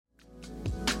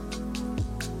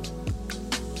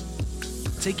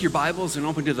Take your Bibles and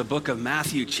open to the book of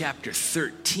Matthew chapter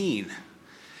 13.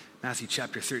 Matthew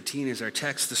chapter 13 is our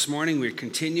text this morning. We're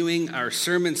continuing our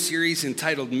sermon series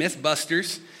entitled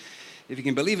MythBusters. If you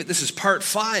can believe it, this is part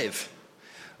 5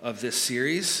 of this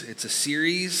series. It's a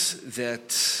series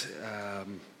that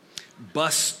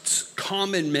busts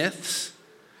common myths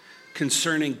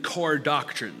concerning core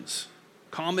doctrines.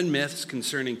 Common myths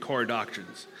concerning core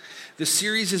doctrines. This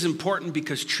series is important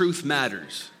because truth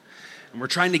matters. And we're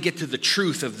trying to get to the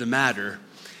truth of the matter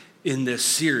in this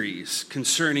series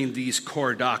concerning these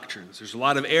core doctrines. There's a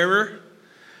lot of error.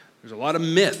 There's a lot of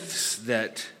myths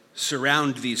that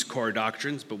surround these core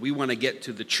doctrines, but we want to get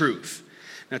to the truth.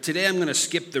 Now, today I'm going to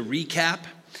skip the recap.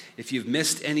 If you've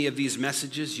missed any of these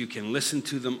messages, you can listen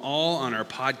to them all on our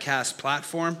podcast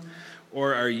platform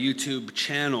or our YouTube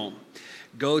channel.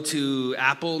 Go to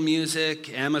Apple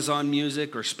Music, Amazon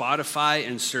Music, or Spotify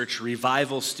and search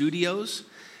Revival Studios.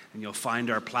 And you'll find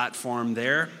our platform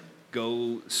there.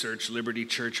 Go search Liberty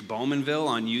Church Bowmanville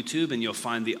on YouTube, and you'll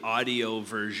find the audio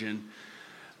version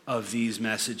of these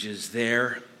messages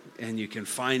there. And you can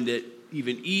find it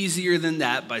even easier than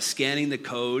that by scanning the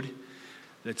code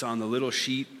that's on the little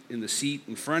sheet in the seat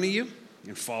in front of you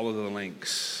and follow the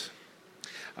links.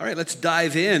 All right, let's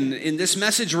dive in. In this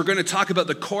message, we're going to talk about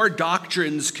the core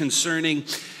doctrines concerning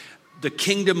the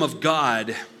kingdom of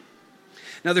God.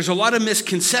 Now, there's a lot of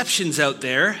misconceptions out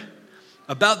there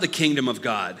about the kingdom of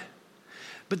God,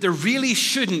 but there really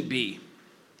shouldn't be.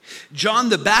 John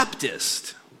the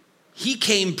Baptist, he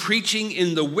came preaching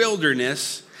in the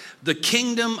wilderness, the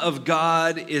kingdom of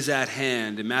God is at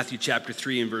hand, in Matthew chapter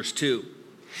 3 and verse 2.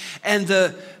 And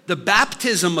the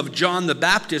baptism of John the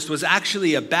Baptist was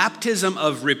actually a baptism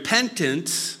of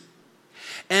repentance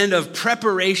and of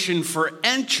preparation for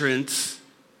entrance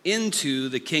into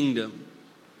the kingdom.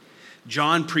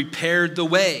 John prepared the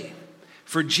way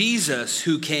for Jesus,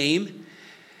 who came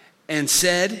and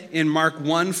said in Mark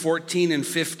 1:14 and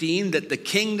 15 that the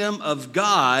kingdom of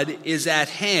God is at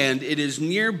hand, it is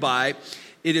nearby,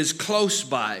 it is close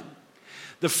by.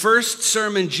 The first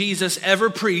sermon Jesus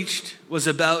ever preached was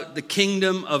about the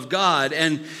kingdom of God,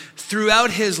 and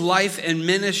throughout his life and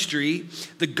ministry,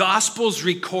 the Gospels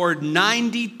record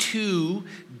 92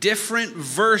 different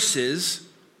verses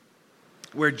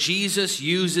where Jesus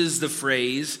uses the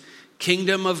phrase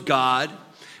kingdom of God,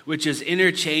 which is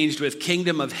interchanged with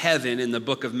kingdom of heaven in the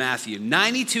book of Matthew.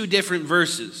 92 different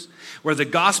verses where the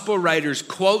gospel writers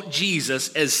quote Jesus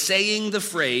as saying the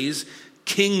phrase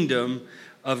kingdom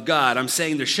of God. I'm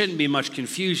saying there shouldn't be much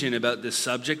confusion about this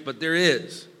subject, but there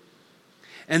is.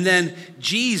 And then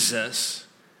Jesus,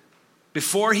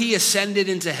 before he ascended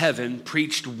into heaven,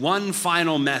 preached one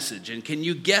final message. And can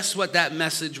you guess what that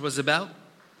message was about?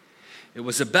 It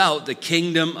was about the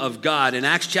kingdom of God. In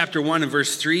Acts chapter 1 and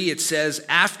verse 3, it says,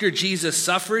 after Jesus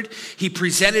suffered, he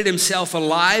presented himself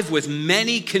alive with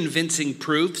many convincing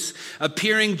proofs,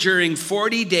 appearing during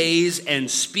 40 days and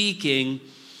speaking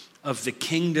of the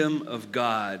kingdom of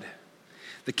God.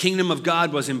 The kingdom of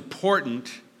God was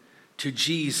important to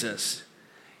Jesus.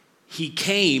 He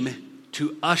came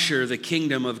to usher the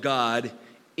kingdom of God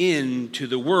into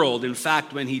the world. In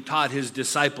fact, when he taught his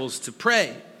disciples to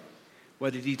pray,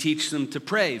 what did he teach them to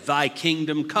pray? Thy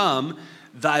kingdom come,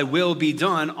 thy will be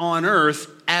done on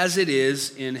earth as it is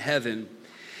in heaven.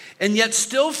 And yet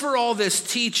still for all this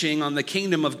teaching on the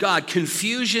kingdom of God,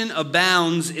 confusion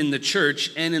abounds in the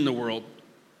church and in the world.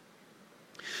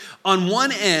 On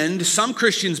one end, some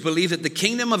Christians believe that the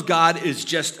kingdom of God is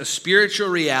just a spiritual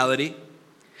reality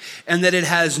and that it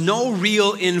has no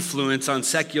real influence on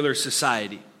secular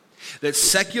society. That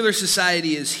secular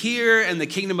society is here and the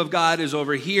kingdom of God is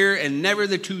over here and never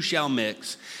the two shall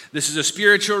mix. This is a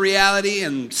spiritual reality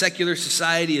and secular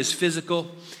society is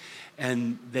physical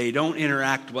and they don't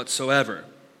interact whatsoever.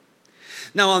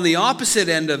 Now, on the opposite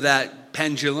end of that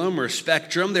pendulum or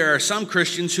spectrum, there are some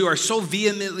Christians who are so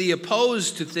vehemently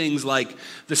opposed to things like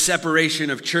the separation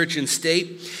of church and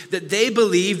state that they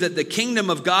believe that the kingdom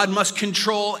of God must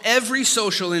control every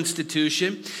social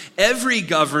institution, every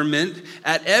government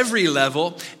at every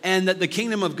level, and that the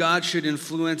kingdom of God should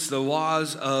influence the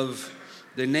laws of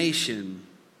the nation.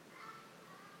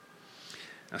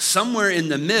 Now, somewhere in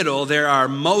the middle, there are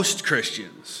most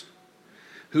Christians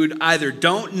who either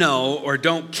don't know or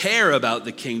don't care about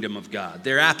the kingdom of God.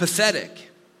 They're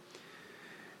apathetic.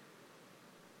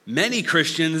 Many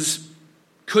Christians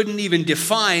couldn't even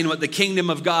define what the kingdom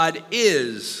of God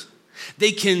is.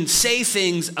 They can say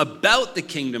things about the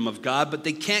kingdom of God, but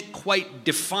they can't quite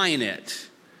define it.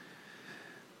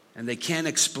 And they can't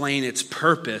explain its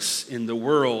purpose in the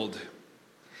world.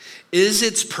 Is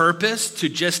its purpose to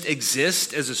just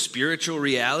exist as a spiritual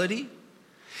reality?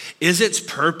 Is its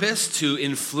purpose to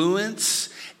influence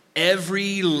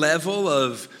every level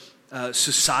of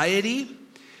society?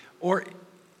 Or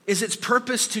is its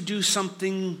purpose to do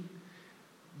something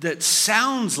that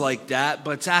sounds like that,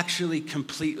 but it's actually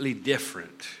completely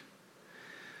different?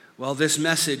 Well, this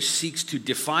message seeks to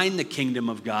define the kingdom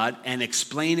of God and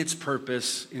explain its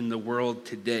purpose in the world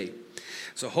today.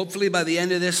 So hopefully by the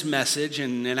end of this message,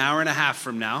 in an hour and a half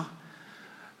from now,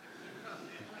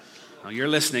 oh, you're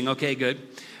listening, okay, good.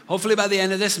 Hopefully by the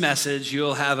end of this message,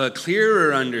 you'll have a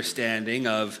clearer understanding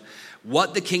of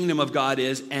what the kingdom of God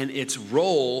is and its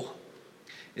role,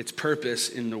 its purpose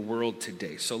in the world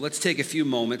today. So let's take a few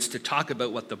moments to talk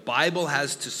about what the Bible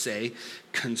has to say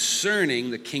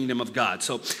concerning the kingdom of God.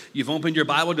 So you've opened your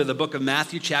Bible to the book of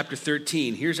Matthew chapter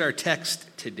 13. Here's our text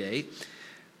today.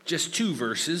 Just 2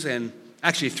 verses, and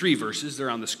actually 3 verses. They're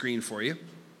on the screen for you.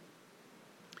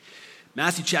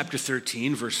 Matthew chapter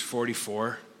 13, verse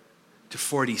 44 to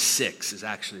 46 is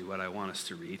actually what I want us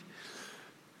to read.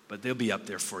 But they'll be up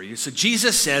there for you. So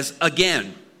Jesus says,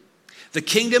 again, the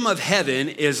kingdom of heaven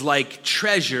is like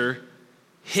treasure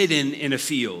hidden in a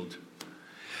field,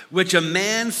 which a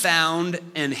man found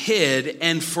and hid,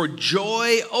 and for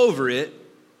joy over it,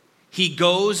 he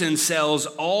goes and sells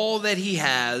all that he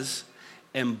has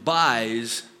and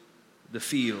buys the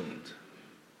field.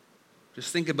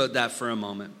 Just think about that for a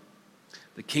moment.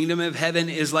 The kingdom of heaven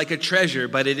is like a treasure,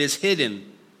 but it is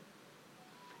hidden.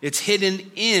 It's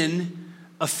hidden in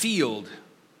a field.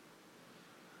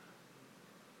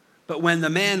 But when the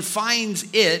man finds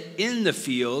it in the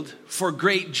field, for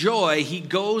great joy, he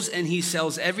goes and he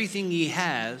sells everything he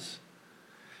has,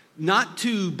 not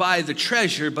to buy the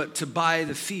treasure, but to buy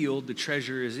the field the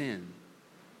treasure is in.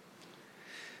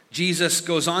 Jesus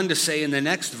goes on to say in the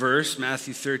next verse,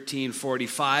 Matthew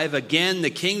 13:45, again, the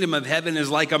kingdom of heaven is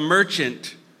like a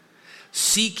merchant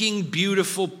seeking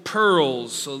beautiful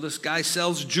pearls. So this guy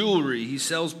sells jewelry. He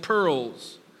sells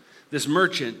pearls, this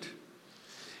merchant.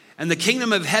 And the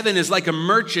kingdom of heaven is like a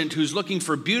merchant who's looking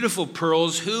for beautiful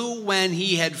pearls, who, when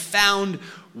he had found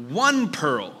one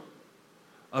pearl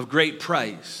of great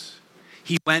price,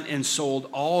 he went and sold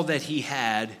all that he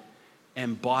had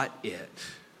and bought it.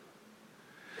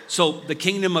 So the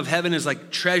kingdom of heaven is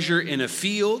like treasure in a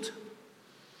field,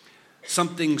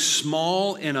 something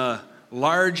small in a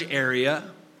large area.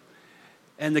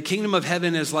 And the kingdom of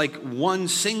heaven is like one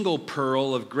single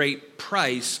pearl of great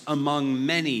price among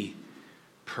many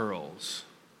pearls.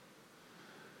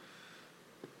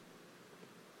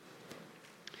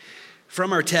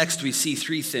 From our text, we see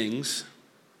 3 things.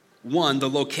 1, the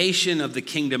location of the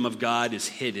kingdom of God is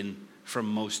hidden from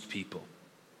most people.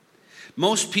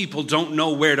 Most people don't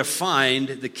know where to find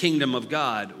the kingdom of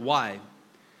God. Why?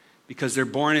 Because they're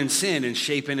born in sin and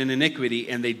shapen in iniquity,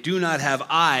 and they do not have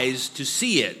eyes to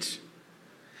see it.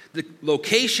 The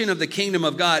location of the kingdom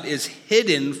of God is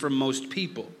hidden from most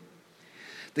people.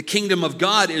 The kingdom of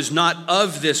God is not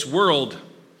of this world.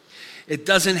 It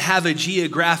doesn't have a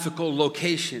geographical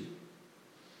location.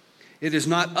 It is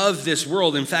not of this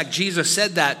world. In fact, Jesus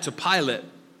said that to Pilate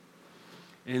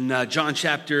in John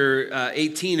chapter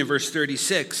 18 and verse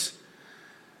 36.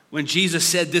 When Jesus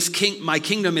said, my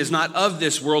kingdom is not of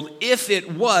this world. If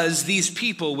it was, these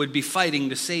people would be fighting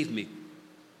to save me.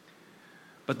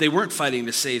 But they weren't fighting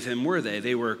to save him, were they?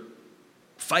 They were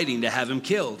fighting to have him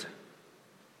killed.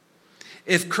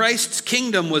 If Christ's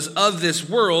kingdom was of this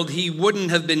world, he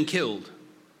wouldn't have been killed.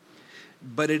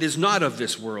 But it is not of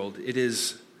this world. It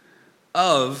is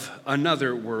of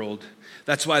another world.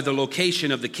 That's why the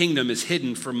location of the kingdom is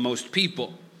hidden from most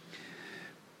people.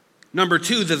 Number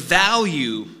 2, the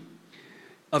value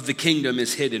of the kingdom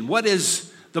is hidden. What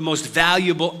is the most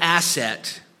valuable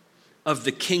asset of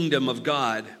the kingdom of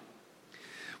God?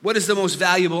 What is the most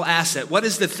valuable asset? What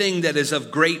is the thing that is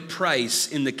of great price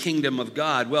in the kingdom of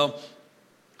God? Well,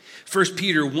 1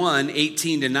 Peter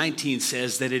 1:18-19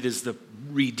 says that it is the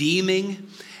redeeming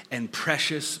and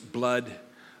precious blood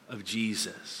of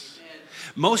Jesus.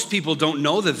 Most people don't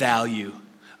know the value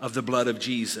of the blood of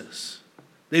Jesus.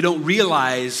 They don't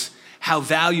realize how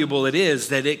valuable it is,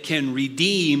 that it can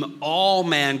redeem all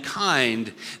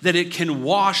mankind, that it can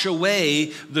wash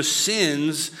away the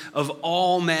sins of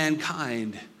all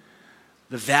mankind.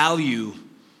 The value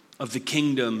of the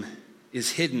kingdom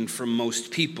is hidden from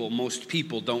most people. Most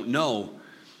people don't know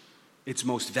its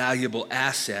most valuable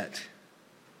asset.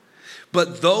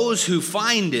 But those who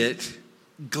find it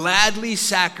gladly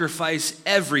sacrifice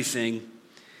everything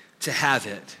to have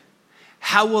it.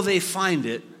 How will they find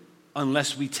it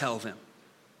unless we tell them?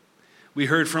 We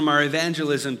heard from our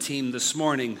evangelism team this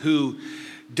morning, who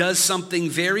does something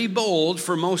very bold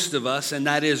for most of us, and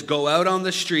that is go out on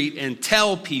the street and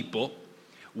tell people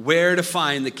where to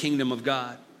find the kingdom of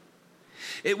God.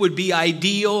 It would be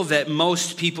ideal that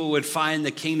most people would find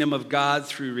the kingdom of God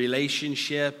through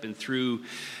relationship and through,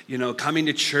 coming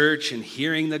to church and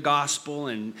hearing the gospel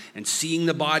and seeing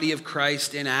the body of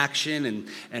Christ in action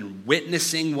and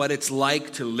witnessing what it's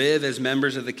like to live as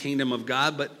members of the kingdom of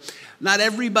God. But not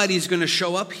everybody's going to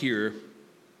show up here.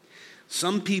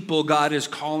 Some people God is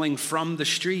calling from the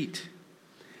street.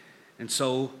 And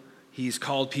so he's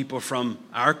called people from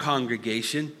our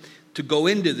congregation to go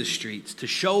into the streets, to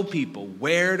show people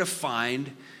where to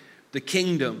find the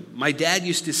kingdom. My dad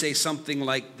used to say something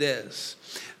like this,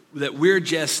 that we're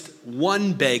just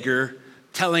one beggar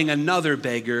telling another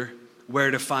beggar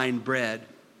where to find bread.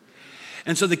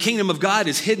 And so the kingdom of God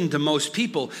is hidden to most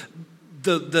people.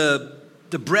 The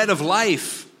bread of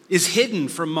life is hidden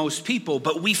from most people,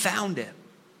 but we found it.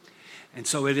 And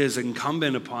so it is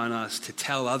incumbent upon us to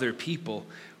tell other people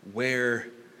where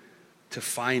to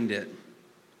find it.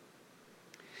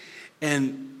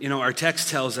 And, our text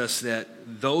tells us that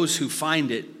those who find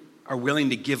it are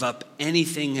willing to give up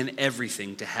anything and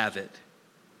everything to have it.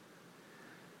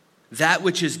 That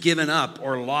which is given up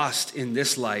or lost in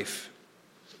this life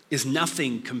is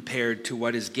nothing compared to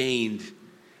what is gained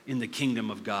in the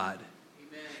kingdom of God.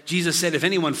 Amen. Jesus said, if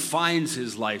anyone finds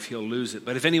his life, he'll lose it.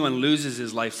 But if anyone loses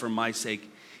his life for my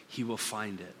sake, he will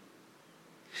find it.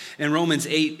 And Romans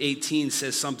 8:18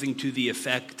 says something to the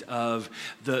effect of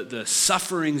the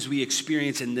sufferings we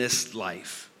experience in this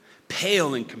life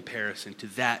pale in comparison to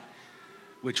that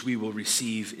which we will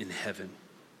receive in heaven.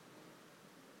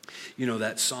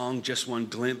 That song, just one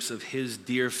glimpse of his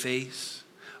dear face,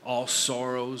 all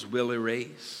sorrows will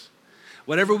erase.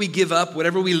 Whatever we give up,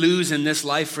 whatever we lose in this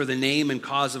life for the name and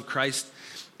cause of Christ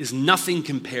is nothing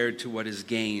compared to what is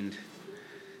gained.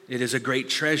 It is a great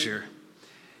treasure.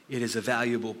 It is a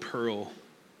valuable pearl.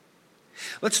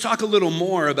 Let's talk a little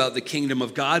more about the kingdom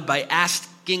of God by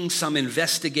asking some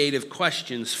investigative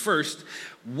questions. First,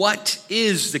 what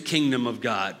is the kingdom of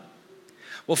God?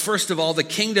 Well, first of all, the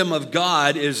kingdom of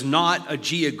God is not a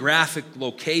geographic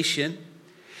location.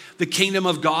 The kingdom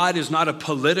of God is not a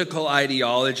political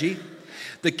ideology.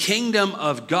 The kingdom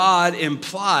of God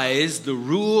implies the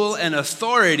rule and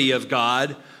authority of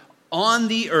God on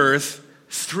the earth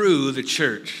through the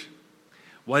church.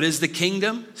 What is the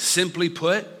kingdom? Simply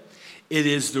put, it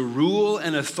is the rule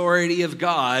and authority of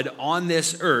God on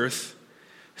this earth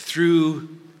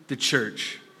through the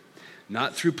church,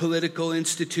 not through political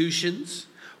institutions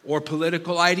or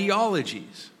political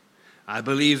ideologies. I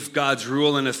believe God's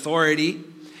rule and authority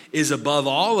is above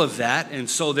all of that, and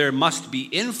so there must be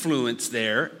influence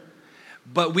there,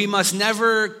 but we must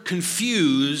never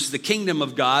confuse the kingdom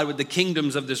of God with the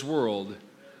kingdoms of this world.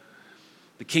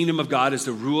 The kingdom of God is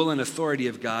the rule and authority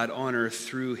of God on earth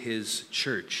through his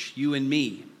church, you and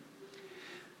me.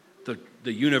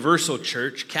 The universal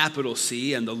church, capital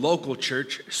C, and the local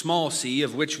church, small c,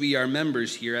 of which we are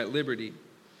members here at Liberty.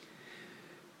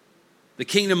 The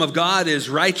kingdom of God is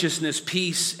righteousness,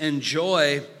 peace, and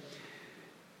joy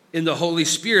in the Holy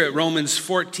Spirit. Romans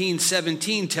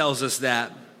 14:17 tells us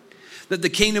that the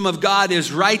kingdom of God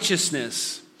is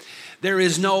righteousness. There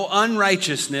is no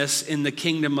unrighteousness in the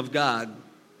kingdom of God.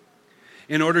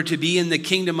 In order to be in the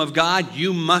kingdom of God,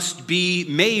 you must be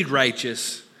made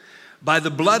righteous by the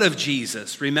blood of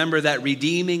Jesus. Remember that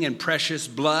redeeming and precious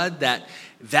blood, that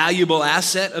valuable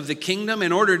asset of the kingdom.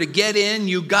 In order to get in,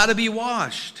 you got to be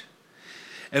washed.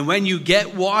 And when you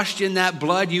get washed in that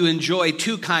blood, you enjoy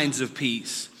two kinds of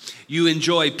peace. You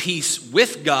enjoy peace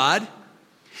with God,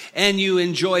 and you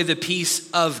enjoy the peace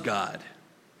of God.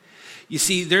 You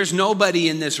see, there's nobody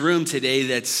in this room today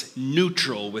that's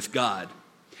neutral with God.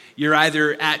 You're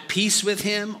either at peace with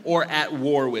him or at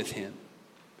war with him.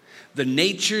 The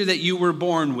nature that you were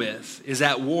born with is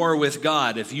at war with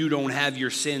God if you don't have your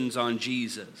sins on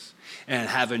Jesus and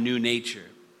have a new nature.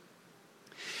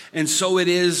 And so it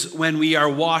is when we are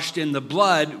washed in the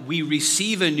blood, we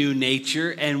receive a new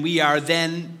nature, and we are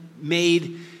then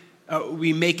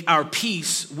we make our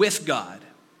peace with God.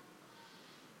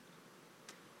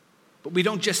 But we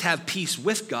don't just have peace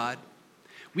with God.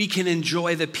 We can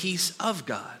enjoy the peace of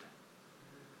God.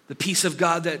 The peace of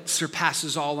God that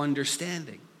surpasses all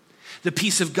understanding. The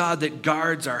peace of God that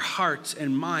guards our hearts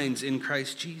and minds in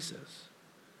Christ Jesus.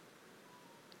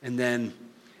 And then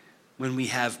when we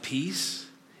have peace,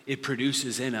 it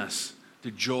produces in us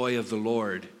the joy of the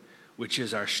Lord, which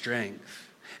is our strength.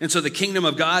 And so the kingdom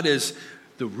of God is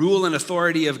the rule and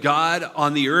authority of God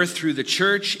on the earth through the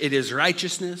church. It is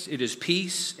righteousness, it is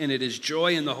peace, and it is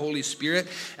joy in the Holy Spirit.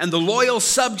 And the loyal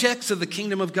subjects of the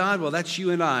kingdom of God, well, that's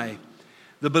you and I,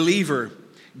 the believer,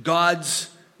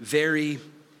 God's very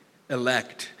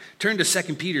elect. Turn to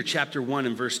 2 Peter chapter 1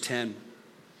 and verse 10.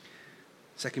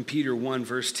 2 Peter 1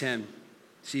 verse 10.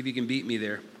 See if you can beat me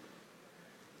there.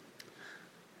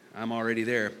 I'm already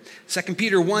there. 2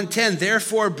 Peter 1:10,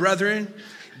 therefore, brethren,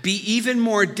 be even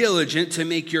more diligent to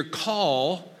make your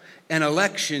call and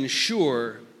election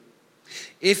sure.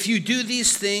 If you do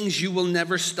these things, you will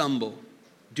never stumble.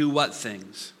 Do what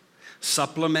things?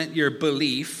 Supplement your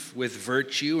belief with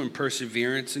virtue and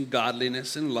perseverance and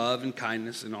godliness and love and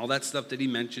kindness and all that stuff that he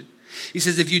mentioned. He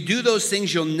says, if you do those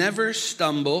things, you'll never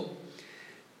stumble.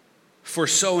 For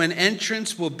so an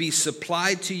entrance will be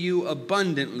supplied to you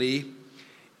abundantly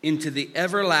into the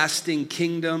everlasting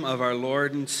kingdom of our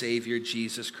Lord and Savior,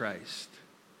 Jesus Christ.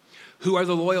 Who are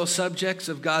the loyal subjects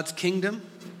of God's kingdom?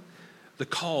 The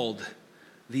called,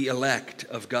 the elect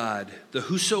of God. The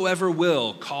whosoever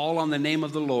will call on the name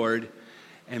of the Lord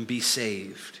and be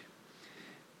saved.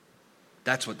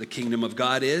 That's what the kingdom of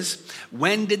God is.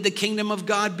 When did the kingdom of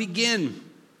God begin?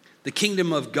 The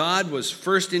kingdom of God was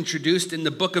first introduced in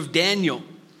the book of Daniel,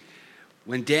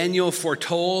 when Daniel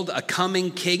foretold a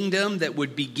coming kingdom that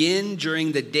would begin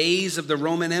during the days of the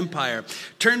Roman Empire.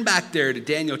 Turn back there to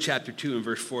Daniel chapter 2 and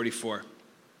verse 44.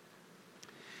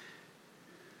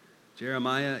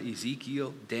 Jeremiah,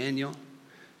 Ezekiel, Daniel,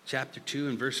 chapter 2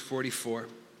 and verse 44.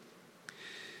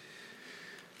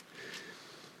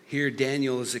 Here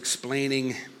Daniel is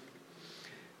explaining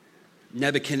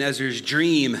Nebuchadnezzar's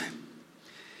dream.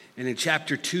 And in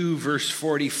chapter 2, verse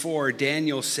 44,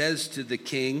 Daniel says to the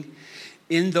king,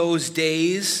 in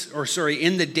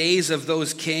the days of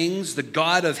those kings, the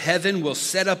God of heaven will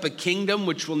set up a kingdom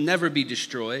which will never be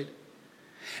destroyed.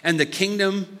 And the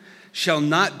kingdom shall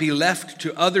not be left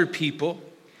to other people,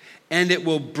 and it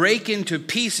will break into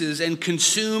pieces and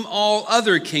consume all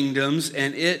other kingdoms,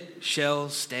 and it shall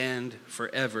stand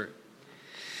forever.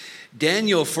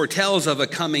 Daniel foretells of a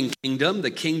coming kingdom,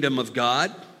 the kingdom of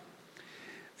God,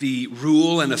 the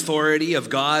rule and authority of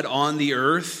God on the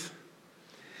earth.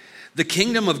 The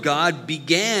kingdom of God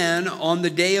began on the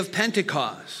day of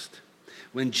Pentecost,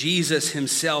 when Jesus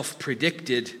himself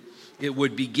predicted it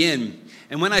would begin.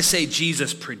 And when I say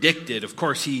Jesus predicted, of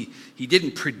course, he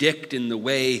didn't predict in the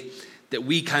way that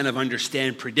we kind of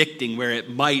understand predicting, where it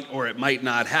might or it might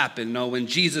not happen. No, when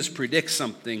Jesus predicts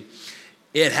something,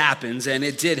 it happens, and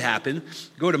it did happen.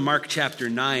 Go to Mark chapter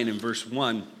 9 and verse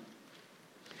 1.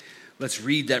 Let's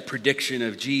read that prediction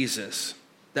of Jesus.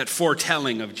 That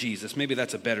foretelling of Jesus. Maybe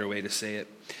that's a better way to say it.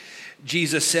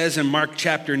 Jesus says in Mark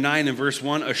chapter 9 and verse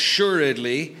 1,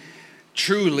 assuredly,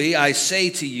 truly, I say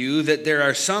to you that there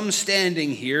are some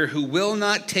standing here who will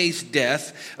not taste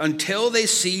death until they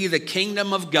see the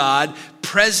kingdom of God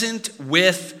present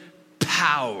with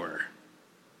power.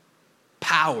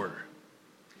 Power.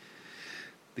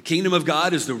 The kingdom of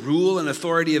God is the rule and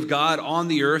authority of God on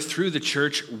the earth through the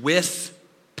church with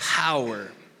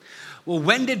power. Well,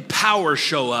 when did power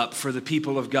show up for the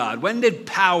people of God? When did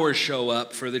power show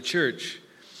up for the church?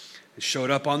 It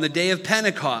showed up on the day of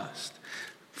Pentecost.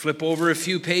 Flip over a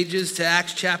few pages to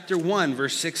Acts chapter 1,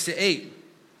 verse 6 to 8.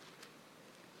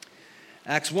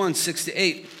 Acts 1, 6 to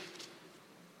 8.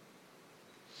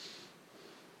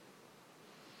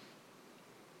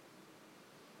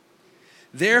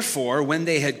 Therefore, when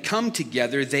they had come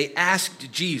together, they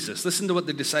asked Jesus. Listen to what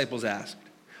the disciples asked.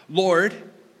 Lord,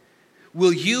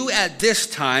 will you at this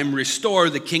time restore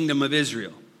the kingdom of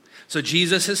Israel? So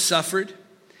Jesus has suffered,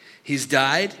 he's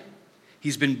died,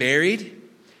 he's been buried,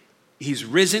 he's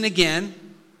risen again,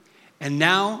 and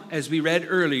now, as we read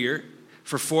earlier,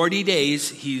 for 40 days,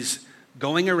 he's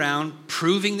going around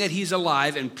proving that he's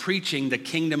alive and preaching the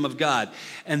kingdom of God.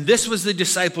 And this was the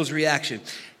disciples' reaction.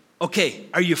 Okay,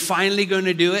 are you finally going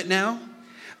to do it now?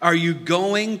 Are you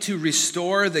going to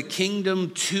restore the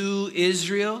kingdom to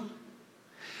Israel?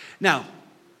 Now,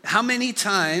 how many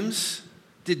times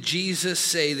did Jesus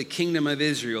say the kingdom of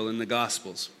Israel in the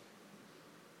Gospels?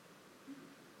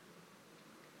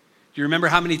 Do you remember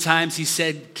how many times he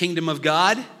said kingdom of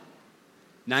God?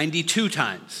 92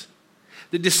 times.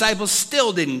 The disciples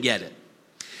still didn't get it.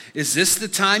 Is this the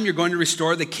time you're going to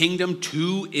restore the kingdom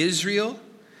to Israel?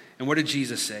 And what did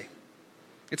Jesus say?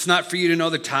 It's not for you to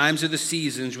know the times or the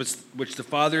seasons which the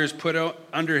Father has put out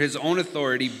under his own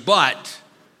authority, but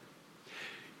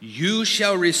you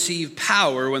shall receive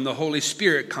power when the Holy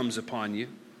Spirit comes upon you,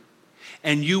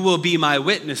 and you will be my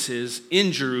witnesses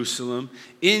in Jerusalem,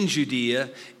 in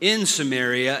Judea, in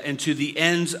Samaria, and to the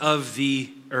ends of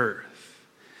the earth.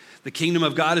 The kingdom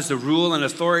of God is the rule and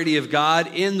authority of God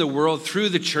in the world through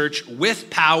the church with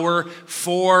power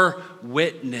for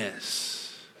witness.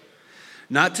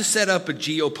 Not to set up a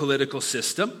geopolitical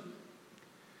system,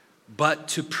 but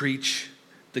to preach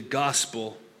the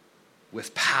gospel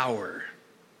with power.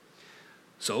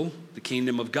 So the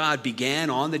kingdom of God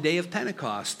began on the day of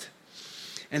Pentecost.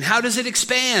 And how does it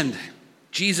expand?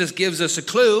 Jesus gives us a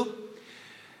clue.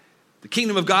 The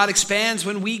kingdom of God expands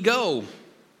when we go.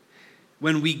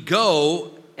 When we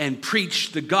go and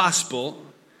preach the gospel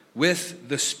with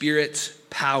the Spirit's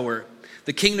power.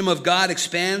 The kingdom of God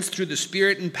expands through the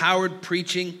Spirit-empowered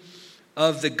preaching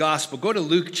of the gospel. Go to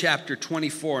Luke chapter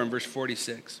 24 and verse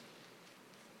 46.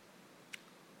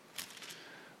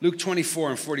 Luke 24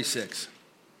 and 46.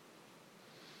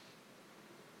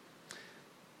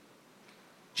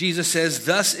 Jesus says,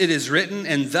 "Thus it is written,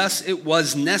 and thus it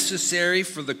was necessary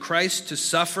for the Christ to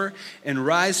suffer and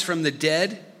rise from the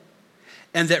dead,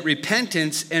 and that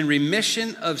repentance and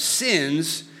remission of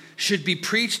sins should be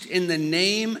preached in the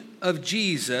name of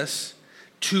Jesus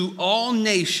to all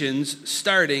nations,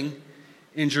 starting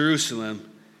in Jerusalem.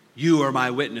 You are my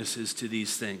witnesses to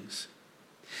these things."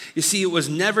 You see, it was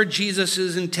never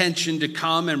Jesus' intention to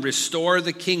come and restore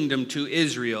the kingdom to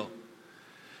Israel.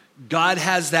 God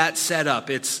has that set up.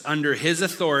 It's under his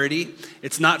authority.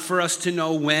 It's not for us to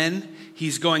know when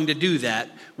he's going to do that.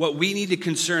 What we need to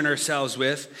concern ourselves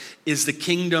with is the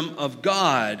kingdom of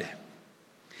God.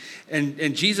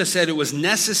 And Jesus said it was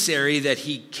necessary that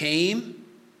he came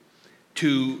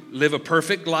to live a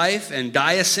perfect life and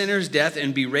die a sinner's death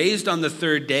and be raised on the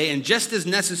third day. And just as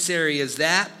necessary as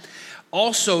that,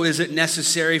 also is it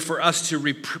necessary for us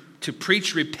to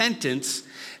preach repentance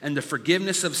and the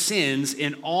forgiveness of sins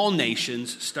in all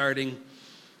nations, starting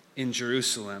in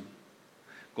Jerusalem.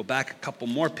 Go back a couple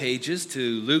more pages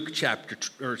to Matthew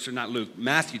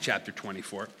chapter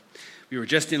 24. We were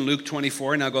just in Luke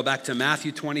 24, now go back to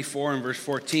Matthew 24 and verse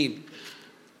 14.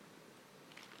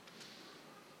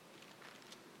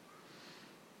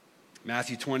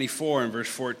 Matthew 24 and verse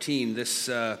 14. This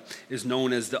is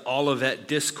known as the Olivet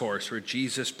Discourse, where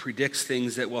Jesus predicts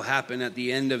things that will happen at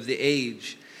the end of the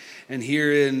age. And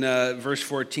here in verse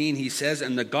 14, he says,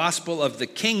 "And the gospel of the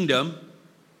kingdom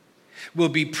will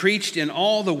be preached in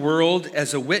all the world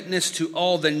as a witness to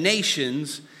all the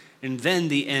nations, and then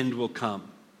the end will come."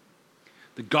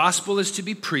 The gospel is to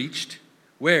be preached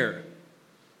where?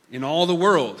 In all the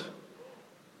world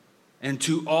and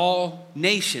to all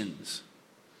nations.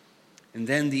 And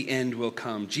then the end will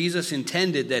come. Jesus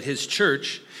intended that his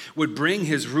church would bring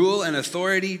his rule and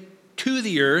authority to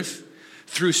the earth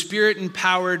through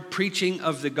Spirit-empowered preaching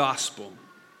of the gospel.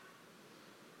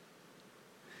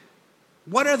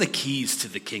 What are the keys to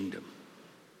the kingdom?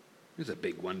 There's a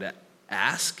big one to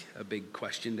ask, a big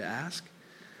question to ask.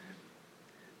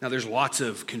 Now, there's lots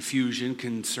of confusion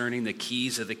concerning the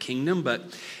keys of the kingdom,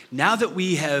 but now that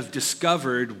we have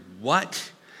discovered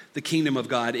what the kingdom of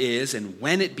God is and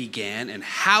when it began and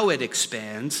how it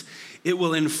expands, it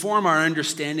will inform our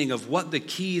understanding of what the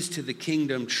keys to the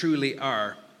kingdom truly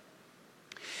are.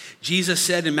 Jesus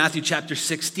said in Matthew chapter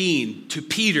 16 to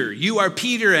Peter, "You are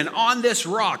Peter, and on this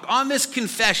rock, on this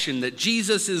confession that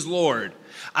Jesus is Lord,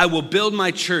 I will build my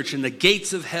church, and the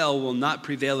gates of hell will not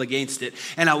prevail against it.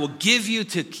 And I will give you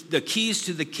the keys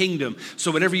to the kingdom. So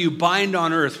whatever you bind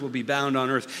on earth will be bound on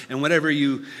earth, and whatever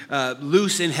you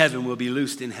loose in heaven will be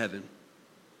loosed in heaven."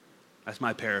 That's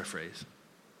my paraphrase.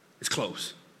 It's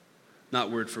close, not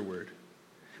word for word.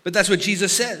 But that's what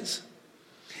Jesus says.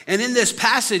 And in this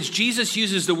passage, Jesus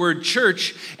uses the word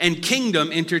church and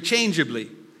kingdom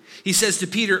interchangeably. He says to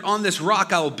Peter, "On this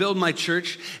rock I will build my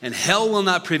church, and hell will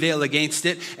not prevail against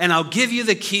it, and I'll give you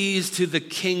the keys to the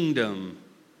kingdom."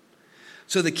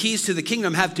 So the keys to the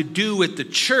kingdom have to do with the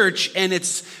church and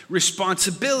its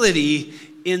responsibility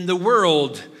in the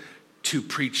world to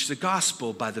preach the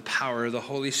gospel by the power of the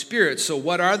Holy Spirit. So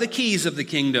what are the keys of the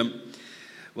kingdom?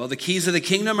 Well, the keys of the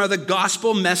kingdom are the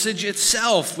gospel message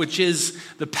itself, which is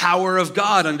the power of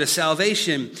God unto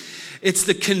salvation. It's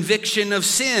the conviction of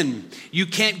sin. You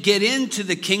can't get into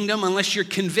the kingdom unless you're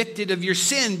convicted of your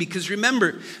sin, because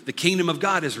remember, the kingdom of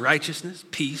God is righteousness,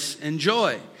 peace, and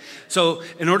joy. So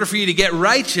in order for you to get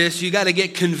righteous, you got to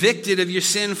get convicted of your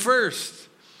sin first.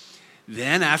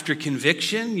 Then after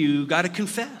conviction, you got to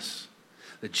confess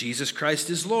that Jesus Christ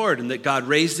is Lord and that God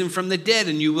raised him from the dead,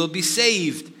 and you will be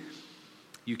saved.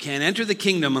 You can't enter the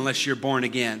kingdom unless you're born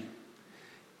again.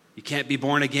 You can't be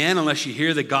born again unless you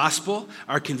hear the gospel,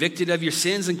 are convicted of your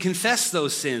sins, and confess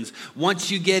those sins. Once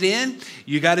you get in,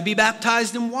 you got to be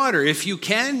baptized in water. If you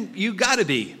can, you got to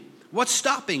be. What's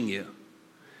stopping you?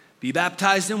 Be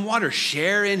baptized in water.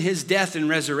 Share in his death and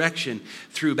resurrection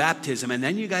through baptism. And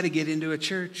then you got to get into a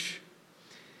church.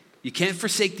 You can't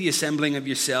forsake the assembling of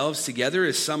yourselves together,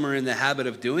 as some are in the habit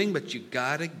of doing, but you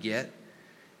got to get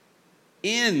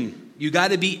in. You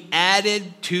got to be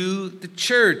added to the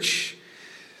church.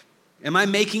 Am I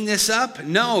making this up?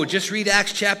 No, just read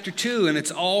Acts chapter 2, and it's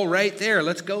all right there.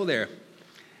 Let's go there.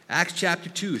 Acts chapter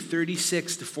 2,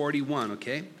 36 to 41,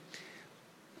 okay?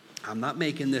 I'm not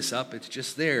making this up. It's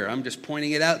just there. I'm just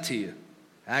pointing it out to you.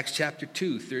 Acts chapter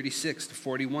 2, 36 to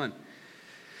 41.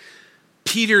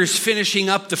 Peter's finishing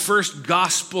up the first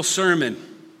gospel sermon,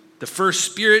 the first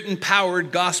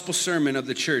Spirit-empowered gospel sermon of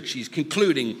the church. He's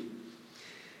concluding.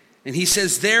 And he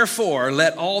says, therefore,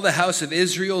 let all the house of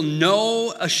Israel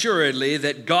know assuredly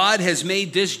that God has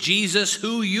made this Jesus,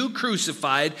 who you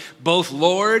crucified, both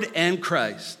Lord and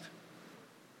Christ.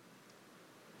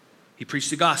 He preached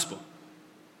the gospel.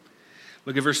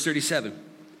 Look at verse 37.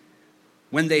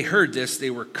 When they heard this,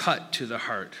 they were cut to the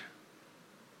heart.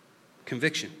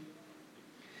 Conviction.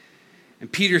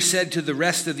 And Peter said to the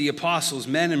rest of the apostles,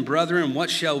 men and brethren,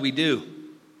 what shall we do?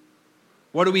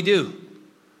 What do we do?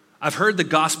 I've heard the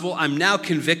gospel. I'm now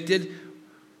convicted.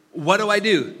 What do I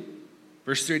do?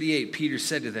 Verse 38, Peter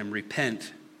said to them,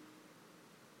 repent.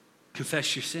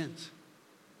 Confess your sins.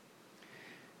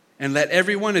 And let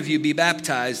every one of you be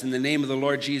baptized in the name of the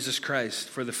Lord Jesus Christ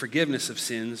for the forgiveness of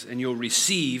sins, and you'll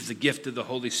receive the gift of the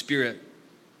Holy Spirit.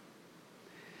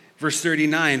 Verse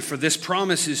 39, for this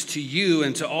promise is to you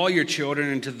and to all your children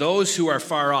and to those who are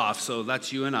far off. So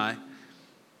that's you and I.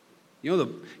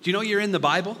 Do you know you're in the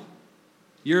Bible?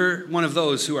 You're one of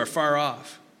those who are far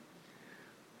off,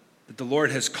 that the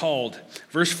Lord has called.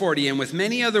 Verse 40, and with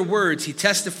many other words he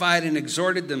testified and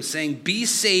exhorted them, saying, be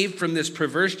saved from this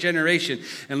perverse generation.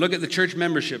 And look at the church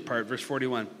membership part, verse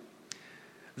 41.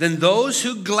 Then those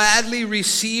who gladly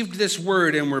received this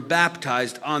word and were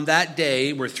baptized on that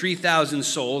day were 3,000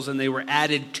 souls, and they were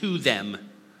added to them,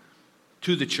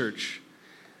 to the church.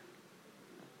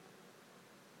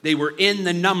 They were in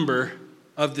the number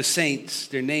of the saints.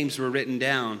 Their names were written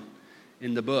down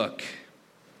in the book.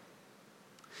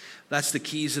 That's the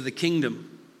keys of the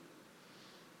kingdom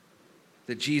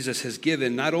that Jesus has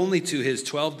given not only to his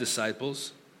 12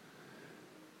 disciples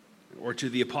or to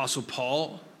the Apostle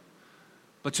Paul,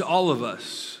 but to all of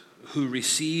us who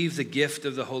receive the gift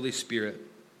of the Holy Spirit.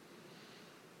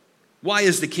 Why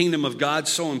is the kingdom of God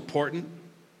so important?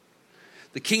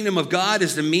 The kingdom of God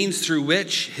is the means through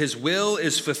which his will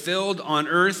is fulfilled on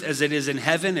earth as it is in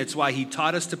heaven. It's why he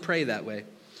taught us to pray that way.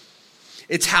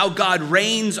 It's how God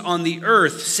reigns on the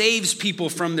earth, saves people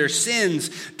from their sins,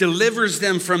 delivers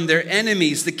them from their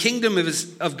enemies. The kingdom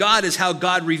of God is how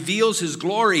God reveals his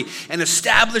glory and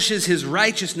establishes his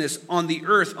righteousness on the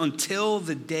earth until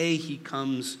the day he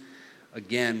comes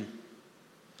again.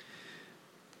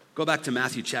 Go back to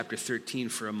Matthew chapter 13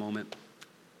 for a moment.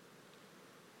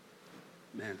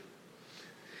 Man.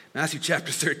 Matthew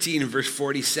chapter 13 and verse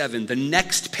 47, the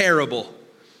next parable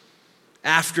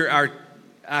after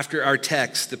our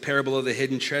text, the parable of the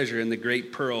hidden treasure and the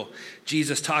great pearl.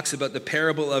 Jesus talks about the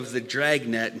parable of the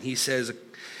dragnet, and he says,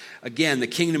 again, the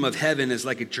kingdom of heaven is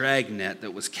like a dragnet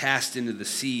that was cast into the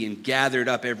sea and gathered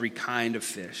up every kind of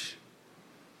fish.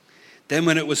 Then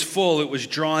when it was full, it was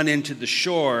drawn into the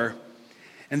shore,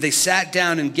 and they sat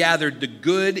down and gathered the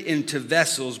good into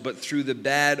vessels, but threw the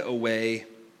bad away.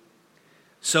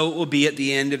 So it will be at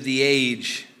the end of the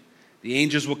age. The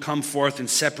angels will come forth and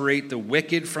separate the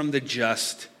wicked from the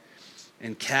just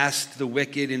and cast the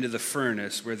wicked into the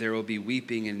furnace where there will be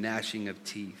weeping and gnashing of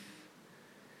teeth.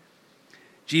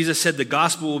 Jesus said the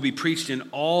gospel will be preached in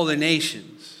all the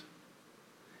nations,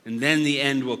 and then the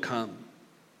end will come.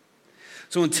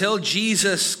 So until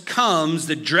Jesus comes,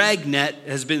 the dragnet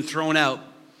has been thrown out,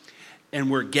 and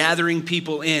we're gathering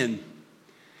people in.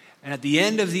 And at the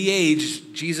end of the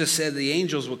age, Jesus said the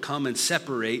angels will come and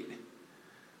separate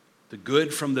the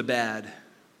good from the bad.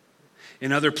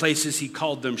 In other places, he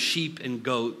called them sheep and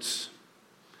goats,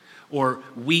 or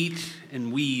wheat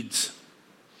and weeds.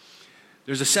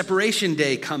 There's a separation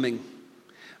day coming,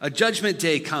 a judgment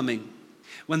day coming,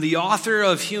 when the author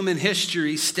of human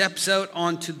history steps out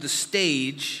onto the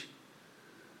stage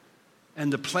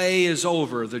and the play is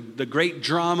over. The great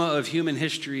drama of human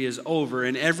history is over,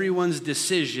 and everyone's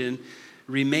decision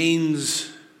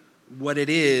remains what it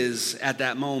is at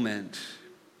that moment.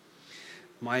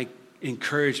 My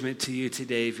encouragement to you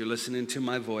today, if you're listening to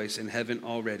my voice and haven't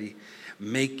already,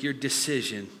 make your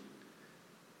decision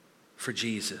for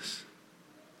Jesus.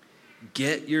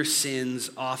 Get your sins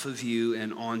off of you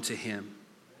and onto him.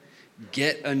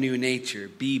 Get a new nature.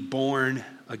 Be born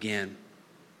again.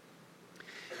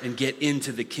 And get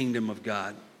into the kingdom of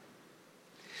God.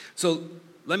 So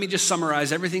let me just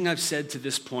summarize everything I've said to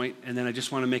this point, and then I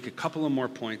just want to make a couple of more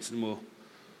points, and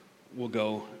we'll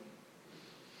go.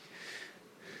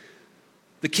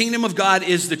 The kingdom of God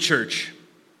is the church.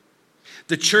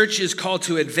 The church is called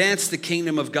to advance the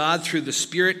kingdom of God through the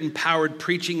Spirit-empowered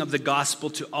preaching of the gospel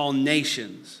to all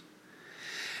nations.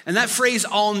 And that phrase,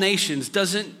 all nations,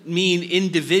 doesn't mean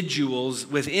individuals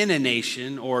within a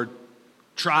nation or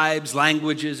tribes,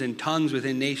 languages, and tongues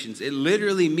within nations. It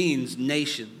literally means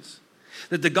nations.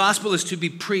 That the gospel is to be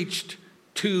preached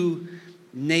to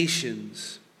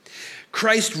nations.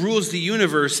 Christ rules the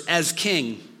universe as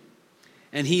king,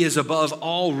 and he is above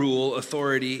all rule,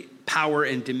 authority, power,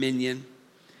 and dominion.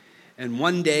 And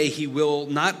one day he will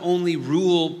not only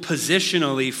rule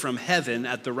positionally from heaven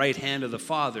at the right hand of the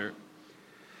Father,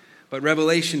 but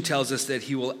Revelation tells us that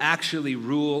he will actually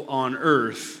rule on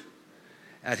earth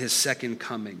at his second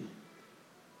coming.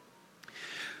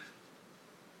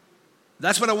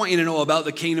 That's what I want you to know about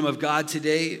the kingdom of God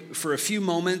today. For a few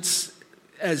moments,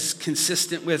 as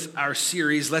consistent with our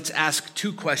series, let's ask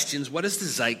two questions. What does the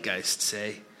zeitgeist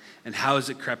say, and how has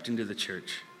it crept into the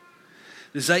church?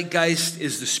 The zeitgeist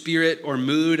is the spirit or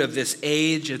mood of this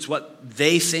age. It's what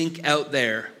they think out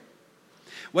there.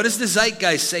 What does the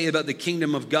zeitgeist say about the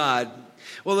kingdom of God?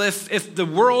 Well, if the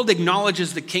world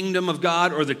acknowledges the kingdom of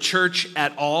God or the church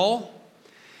at all,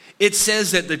 it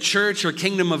says that the church or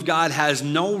kingdom of God has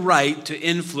no right to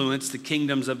influence the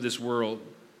kingdoms of this world.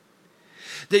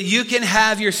 That you can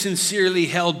have your sincerely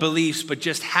held beliefs, but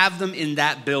just have them in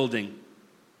that building.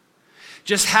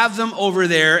 Just have them over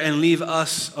there and leave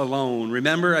us alone.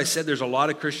 Remember, I said there's a lot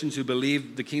of Christians who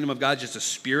believe the kingdom of God is just a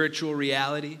spiritual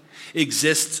reality,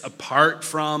 exists apart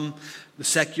from the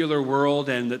secular world,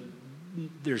 and that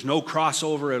there's no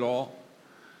crossover at all.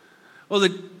 Well,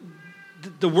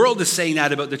 the world is saying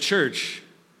that about the church.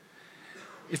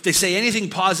 If they say anything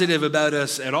positive about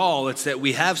us at all, it's that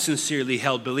we have sincerely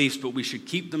held beliefs, but we should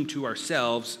keep them to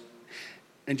ourselves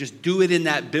and just do it in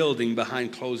that building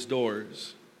behind closed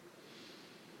doors.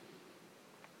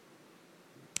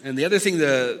 And the other thing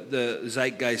the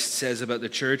zeitgeist says about the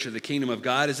church or the kingdom of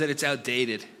God is that it's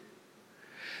outdated,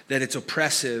 that it's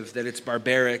oppressive, that it's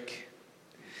barbaric.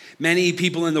 Many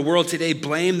people in the world today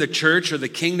blame the church or the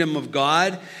kingdom of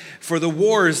God for the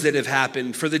wars that have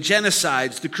happened, for the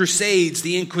genocides, the crusades,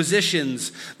 the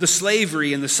inquisitions, the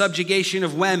slavery, and the subjugation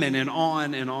of women, and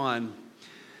on and on.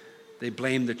 They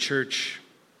blame the church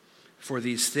for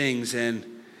these things, and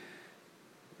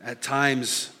at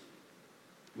times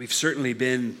we've certainly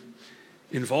been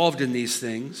involved in these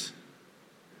things,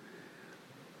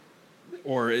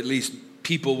 or at least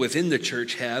people within the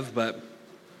church have, but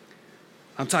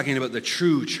I'm talking about the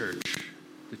true church,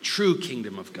 the true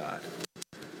kingdom of God.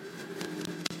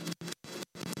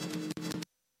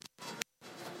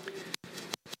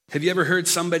 Have you ever heard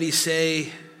somebody say,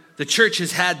 the church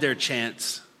has had their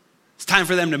chance. It's time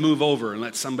for them to move over and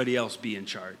let somebody else be in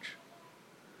charge?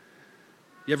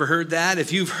 You ever heard that?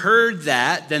 If you've heard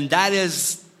that, then that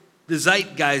is the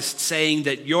zeitgeist saying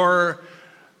that you're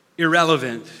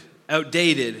irrelevant,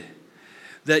 outdated,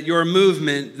 that your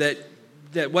movement,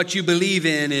 that what you believe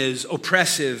in is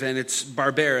oppressive and it's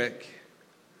barbaric.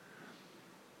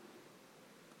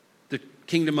 The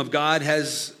kingdom of God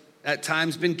has at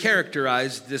times been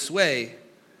characterized this way.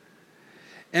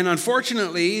 And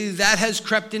unfortunately, that has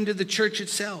crept into the church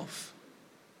itself.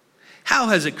 How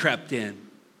has it crept in?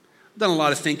 I've done a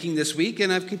lot of thinking this week,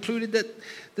 and I've concluded that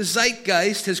the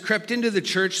zeitgeist has crept into the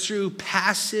church through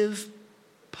passive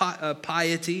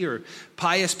piety or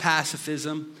pious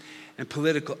pacifism and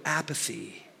political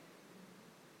apathy.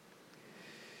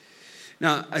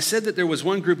 Now, I said that there was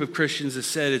one group of Christians that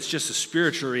said it's just a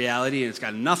spiritual reality and it's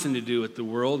got nothing to do with the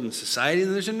world and society.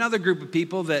 And there's another group of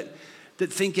people that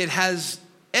think it has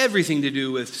everything to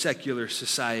do with secular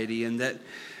society, and that,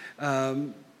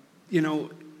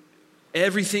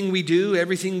 everything we do,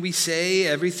 everything we say,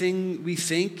 everything we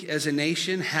think as a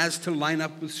nation has to line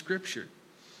up with Scripture.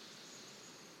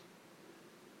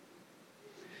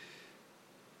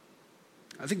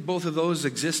 I think both of those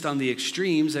exist on the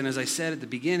extremes, and as I said at the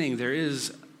beginning, there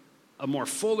is a more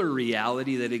fuller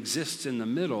reality that exists in the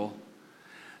middle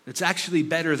that's actually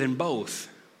better than both,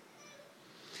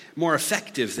 more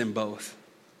effective than both.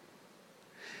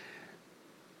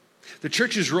 The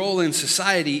church's role in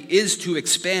society is to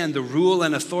expand the rule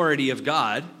and authority of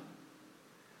God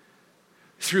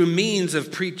through means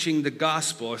of preaching the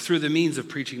gospel, or through the means of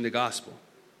preaching the gospel.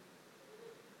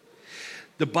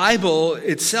 The Bible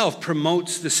itself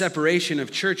promotes the separation of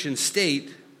church and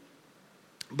state,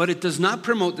 but it does not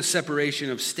promote the separation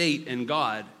of state and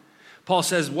God. Paul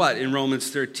says what in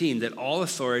Romans 13? That all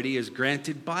authority is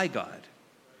granted by God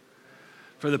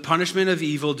for the punishment of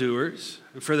evildoers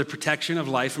and for the protection of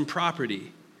life and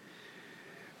property.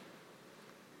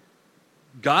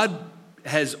 God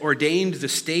has ordained the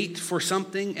state for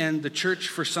something and the church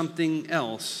for something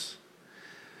else.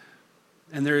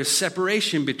 And there is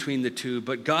separation between the two,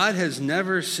 but God has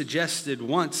never suggested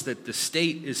once that the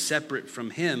state is separate from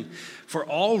him, for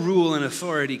all rule and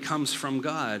authority comes from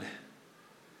God.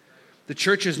 The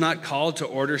church is not called to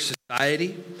order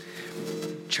society,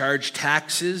 charge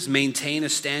taxes, maintain a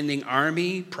standing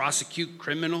army, prosecute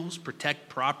criminals, protect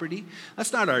property.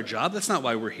 That's not our job. That's not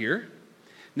why we're here.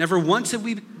 Never once have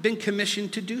we been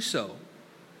commissioned to do so.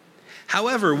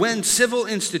 However, when civil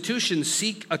institutions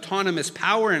seek autonomous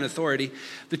power and authority,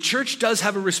 the church does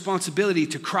have a responsibility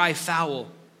to cry foul.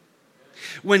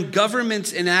 When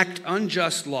governments enact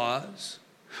unjust laws,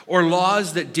 or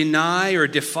laws that deny or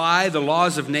defy the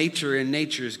laws of nature and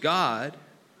nature's God,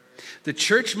 the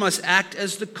church must act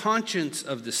as the conscience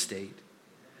of the state.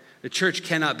 The church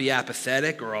cannot be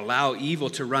apathetic or allow evil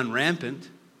to run rampant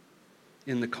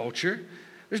in the culture.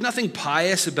 There's nothing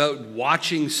pious about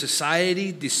watching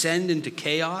society descend into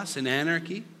chaos and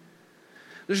anarchy.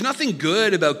 There's nothing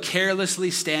good about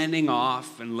carelessly standing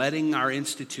off and letting our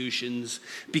institutions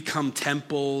become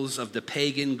temples of the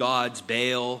pagan gods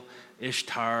Baal,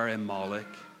 Ishtar, and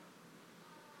Moloch.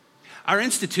 Our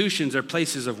institutions are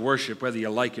places of worship, whether you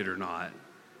like it or not.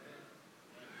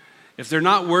 If they're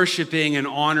not worshiping and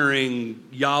honoring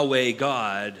Yahweh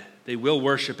God, they will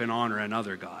worship and honor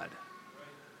another God.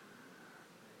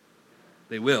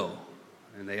 They will,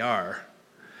 and they are.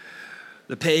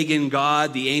 The pagan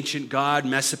god, the ancient god,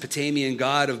 Mesopotamian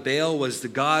god of Baal was the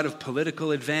god of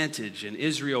political advantage, and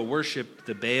Israel worshiped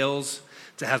the Baals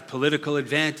to have political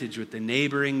advantage with the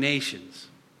neighboring nations.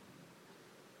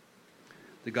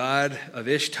 The god of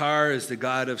Ishtar is the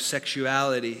god of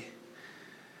sexuality,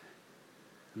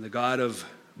 and the god of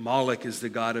Moloch is the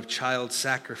god of child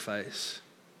sacrifice.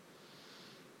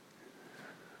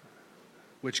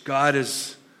 Which God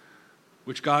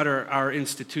are our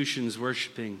institutions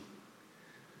worshiping?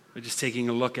 We're just taking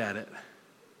a look at it.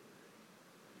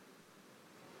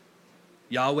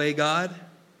 Yahweh God,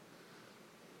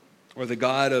 or the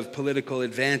God of political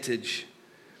advantage,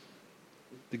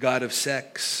 the God of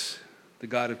sex, the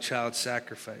God of child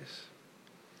sacrifice?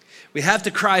 We have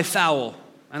to cry foul.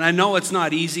 And I know it's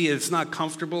not easy, it's not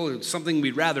comfortable, it's something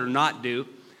we'd rather not do.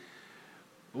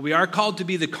 But we are called to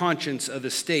be the conscience of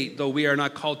the state, though we are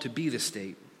not called to be the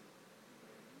state.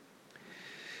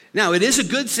 Now, it is a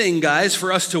good thing, guys,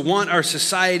 for us to want our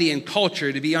society and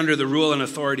culture to be under the rule and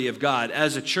authority of God.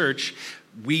 As a church,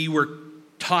 we were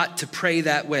taught to pray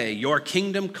that way. Your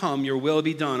kingdom come, your will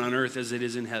be done on earth as it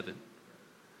is in heaven.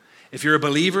 If you're a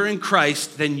believer in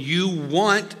Christ, then you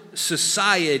want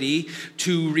society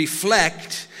to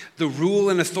reflect the rule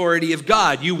and authority of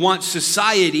God. You want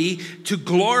society to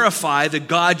glorify the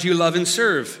God you love and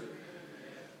serve.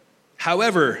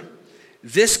 However,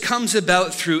 this comes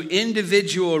about through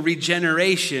individual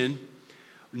regeneration,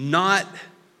 not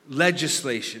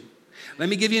legislation. Let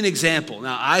me give you an example.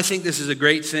 Now, I think this is a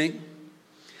great thing.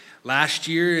 Last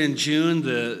year in June,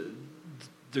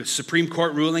 the Supreme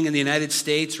Court ruling in the United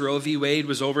States, Roe v. Wade,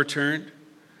 was overturned.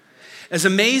 As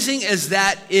amazing as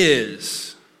that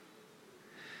is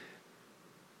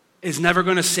never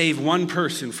going to save one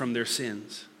person from their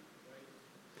sins.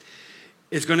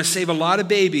 It's going to save a lot of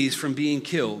babies from being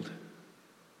killed.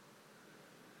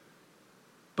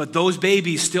 But those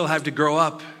babies still have to grow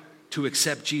up to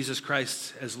accept Jesus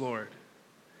Christ as Lord.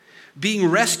 Being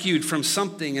rescued from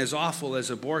something as awful as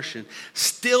abortion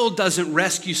still doesn't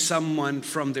rescue someone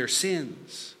from their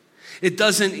sins. It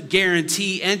doesn't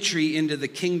guarantee entry into the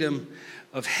kingdom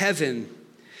of heaven.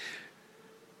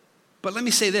 But let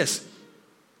me say this.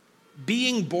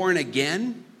 Being born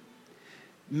again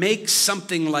makes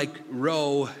something like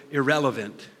Roe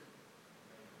irrelevant.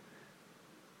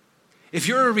 If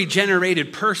you're a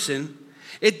regenerated person,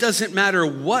 it doesn't matter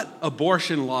what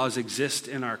abortion laws exist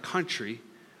in our country,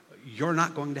 you're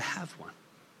not going to have one.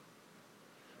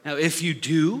 Now, if you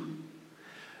do,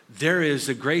 there is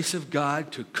the grace of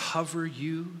God to cover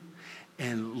you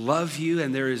and love you,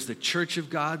 and there is the church of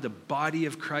God, the body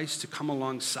of Christ, to come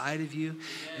alongside of you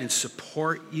and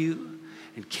support you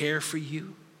and care for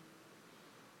you.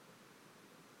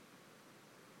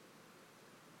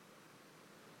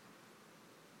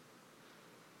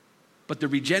 But the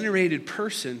regenerated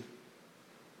person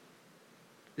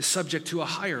is subject to a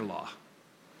higher law.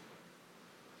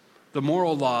 The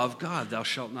moral law of God: thou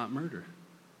shalt not murder.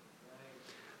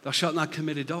 Thou shalt not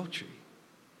commit adultery.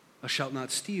 Thou shalt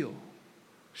not steal.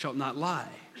 Shalt not lie.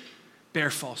 Bear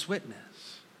false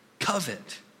witness.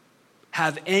 Covet.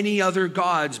 Have any other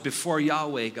gods before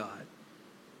Yahweh God.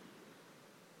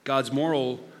 God's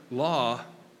moral law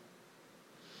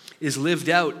is lived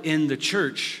out in the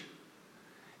church,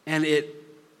 and it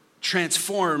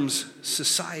transforms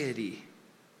society.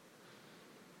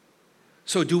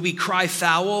 So do we cry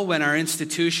foul when our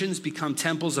institutions become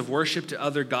temples of worship to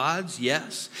other gods?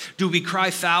 Yes. Do we cry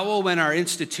foul when our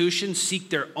institutions seek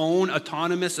their own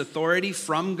autonomous authority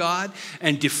from God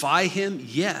and defy him?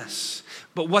 Yes.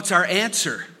 But what's our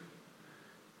answer?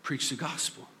 Preach the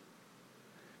gospel.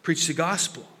 Preach the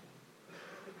gospel.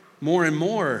 More and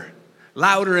more,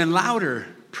 louder and louder,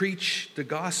 preach the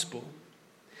gospel.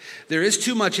 There is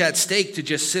too much at stake to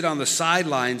just sit on the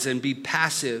sidelines and be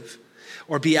passive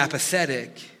or be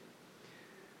apathetic.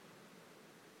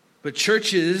 But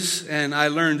churches, and I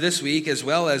learned this week, as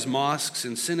well as mosques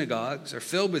and synagogues, are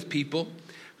filled with people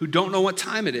who don't know what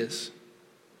time it is,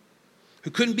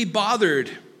 who couldn't be bothered,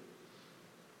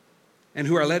 and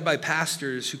who are led by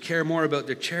pastors who care more about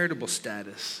their charitable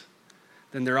status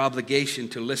than their obligation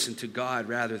to listen to God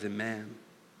rather than man.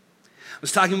 I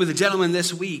was talking with a gentleman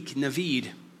this week, Naveed.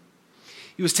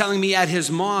 He was telling me at his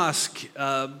mosque,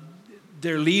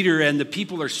 their leader and the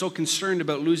people are so concerned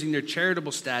about losing their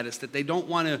charitable status that they don't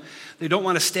want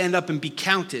to stand up and be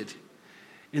counted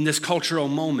in this cultural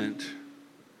moment.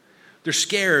 They're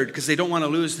scared because they don't want to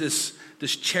lose this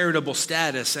charitable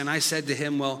status. And I said to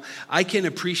him, well, I can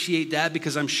appreciate that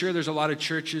because I'm sure there's a lot of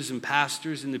churches and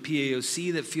pastors in the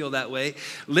PAOC that feel that way.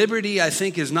 Liberty, I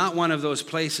think, is not one of those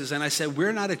places. And I said,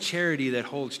 we're not a charity that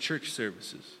holds church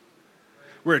services.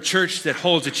 We're a church that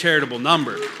holds a charitable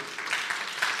number.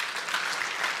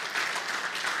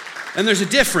 And there's a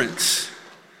difference.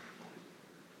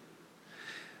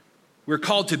 We're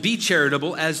called to be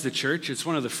charitable as the church. It's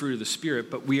one of the fruit of the Spirit,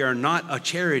 but we are not a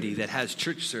charity that has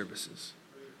church services.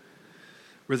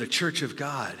 We're the church of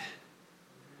God.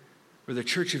 We're the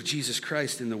church of Jesus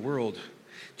Christ in the world.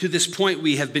 To this point,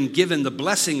 we have been given the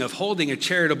blessing of holding a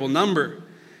charitable number,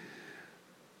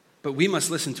 but we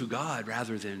must listen to God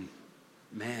rather than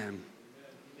man.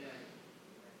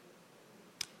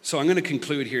 So I'm going to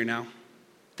conclude here now.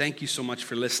 Thank you so much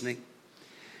for listening,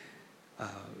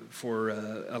 for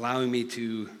allowing me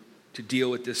to deal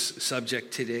with this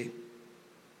subject today.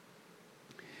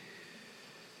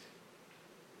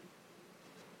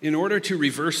 In order to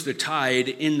reverse the tide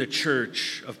in the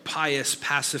church of pious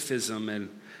pacifism and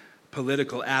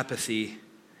political apathy,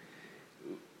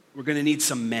 we're going to need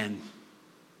some men.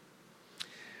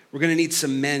 We're going to need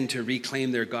some men to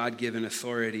reclaim their God-given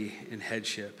authority and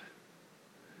headship.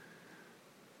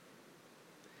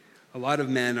 A lot of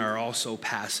men are also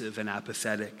passive and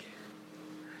apathetic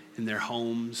in their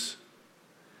homes,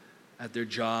 at their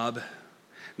job.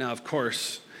 Now, of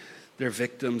course, they're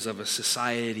victims of a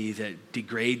society that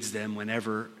degrades them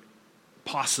whenever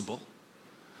possible.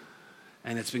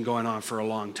 And it's been going on for a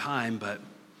long time, but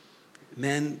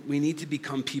men, we need to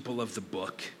become people of the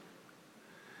book.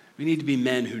 We need to be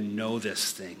men who know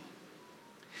this thing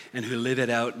and who live it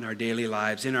out in our daily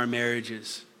lives, in our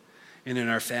marriages, and in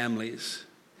our families.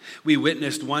 We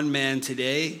witnessed one man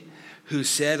today who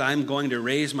said, I'm going to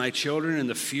raise my children in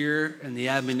the fear and the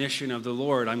admonition of the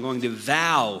Lord. I'm going to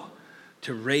vow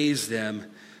to raise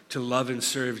them to love and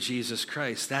serve Jesus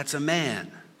Christ. That's a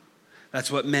man. That's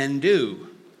what men do.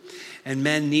 And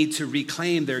men need to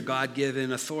reclaim their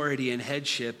God-given authority and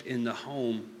headship in the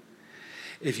home.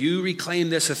 If you reclaim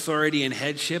this authority and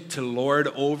headship to lord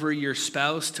over your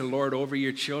spouse, to lord over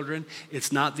your children,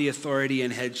 it's not the authority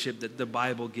and headship that the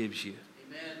Bible gives you.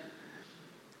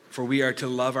 For we are to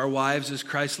love our wives as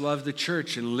Christ loved the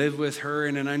church and live with her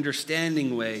in an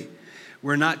understanding way.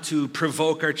 We're not to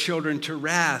provoke our children to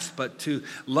wrath, but to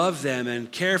love them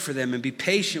and care for them and be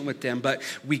patient with them. But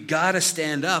we got to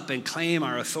stand up and claim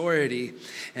our authority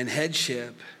and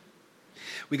headship.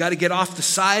 We got to get off the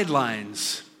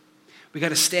sidelines. We got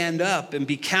to stand up and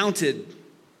be counted.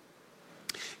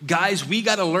 Guys, we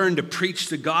got to learn to preach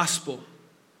the gospel.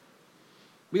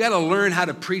 We got to learn how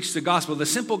to preach the gospel. The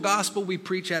simple gospel we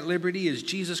preach at Liberty is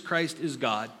Jesus Christ is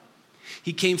God.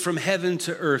 He came from heaven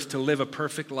to earth to live a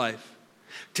perfect life,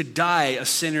 to die a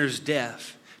sinner's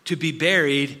death, to be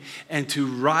buried, and to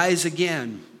rise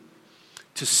again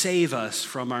to save us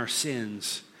from our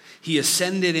sins. He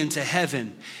ascended into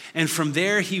heaven, and from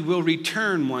there he will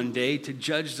return one day to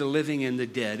judge the living and the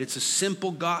dead. It's a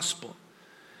simple gospel.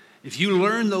 If you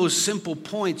learn those simple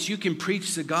points, you can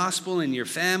preach the gospel in your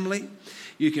family.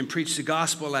 You can preach the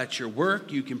gospel at your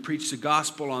work. You can preach the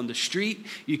gospel on the street.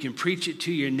 You can preach it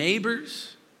to your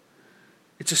neighbors.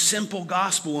 It's a simple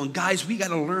gospel. And guys, we got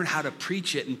to learn how to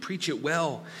preach it and preach it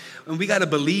well. And we got to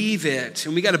believe it.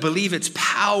 And we got to believe its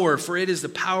power, for it is the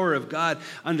power of God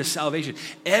unto salvation.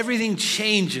 Everything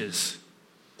changes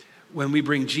when we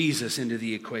bring Jesus into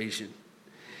the equation.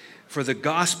 For the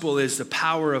gospel is the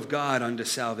power of God unto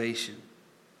salvation.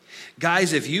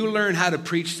 Guys, if you learn how to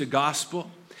preach the gospel,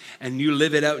 and you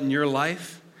live it out in your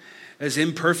life, as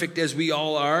imperfect as we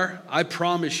all are, I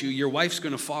promise you, your wife's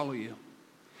going to follow you.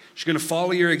 She's going to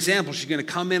follow your example. She's going to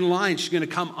come in line. She's going to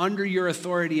come under your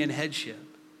authority and headship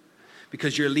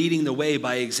because you're leading the way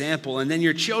by example. And then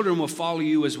your children will follow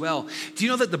you as well. Do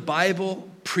you know that the Bible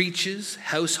preaches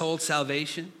household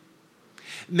salvation?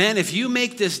 Man, if you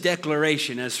make this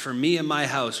declaration, as for me and my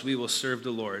house, we will serve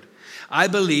the Lord, I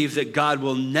believe that God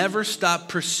will never stop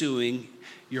pursuing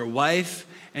your wife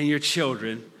and your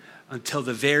children until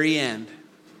the very end.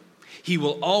 He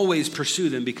will always pursue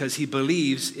them because he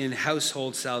believes in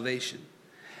household salvation.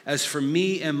 As for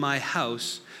me and my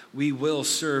house, we will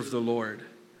serve the Lord.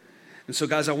 And so,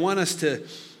 guys, I want us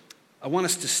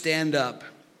to stand up,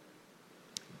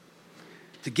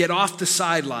 to get off the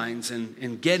sidelines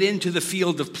and get into the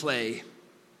field of play.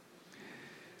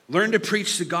 Learn to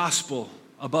preach the gospel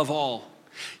above all.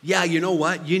 Yeah, you know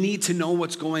what? You need to know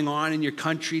what's going on in your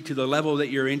country to the level that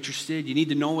you're interested. You need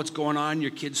to know what's going on in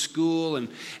your kid's school and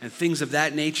things of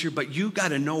that nature. But you got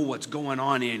to know what's going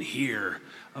on in here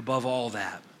above all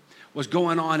that. What's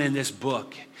going on in this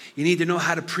book. You need to know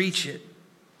how to preach it.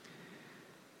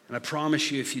 And I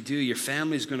promise you, if you do, your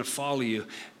family's going to follow you.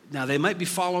 Now, they might be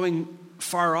following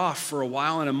far off for a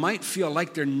while, and it might feel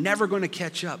like they're never going to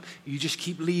catch up. You just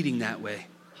keep leading that way.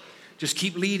 Just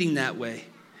keep leading that way.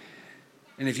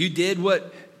 And if you did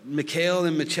what Mikhail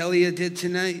and Michelia did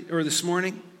tonight or this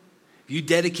morning, if you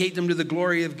dedicate them to the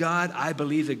glory of God, I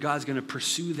believe that God's going to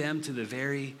pursue them to the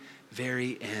very,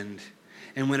 very end.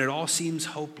 And when it all seems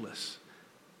hopeless,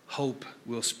 hope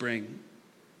will spring.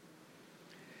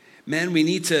 Men, we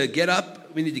need to get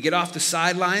up. We need to get off the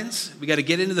sidelines. We got to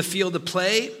get into the field of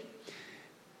play.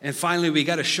 And finally, we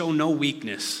got to show no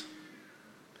weakness.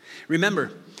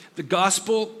 Remember,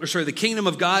 the kingdom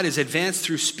of God is advanced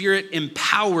through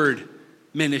spirit-empowered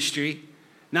ministry,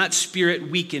 not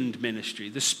spirit-weakened ministry.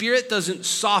 The Spirit doesn't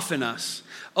soften us.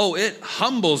 Oh, it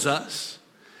humbles us.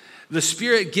 The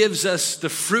Spirit gives us the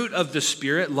fruit of the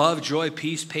Spirit: love, joy,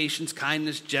 peace, patience,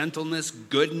 kindness, gentleness,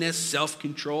 goodness,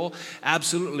 self-control.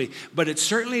 Absolutely. But it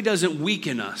certainly doesn't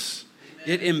weaken us.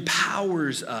 It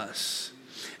empowers us.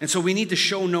 And so we need to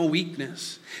show no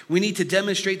weakness. We need to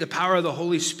demonstrate the power of the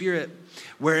Holy Spirit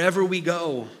wherever we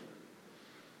go.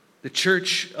 The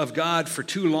church of God for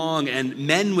too long, and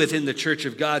men within the church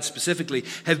of God specifically,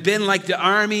 have been like the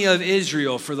army of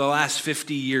Israel for the last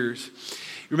 50 years.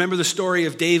 Remember the story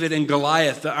of David and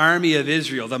Goliath, the army of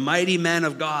Israel, the mighty men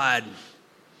of God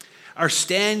are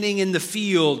standing in the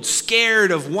field, scared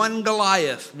of one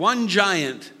Goliath, one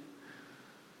giant.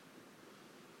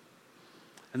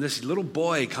 And this little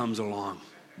boy comes along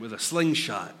with a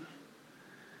slingshot.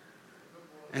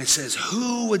 And it says,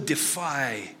 who would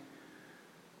defy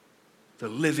the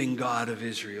living God of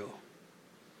Israel?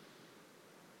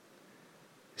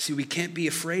 See, we can't be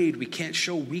afraid. We can't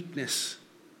show weakness.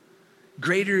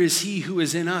 Greater is he who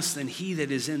is in us than he that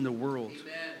is in the world.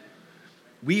 Amen.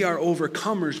 We are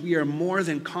overcomers. We are more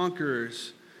than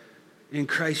conquerors in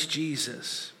Christ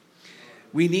Jesus.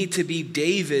 We need to be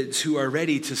Davids who are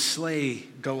ready to slay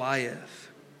Goliath.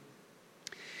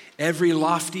 Every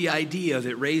lofty idea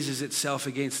that raises itself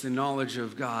against the knowledge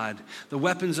of God, the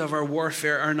weapons of our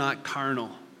warfare are not carnal,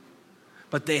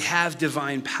 but they have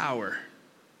divine power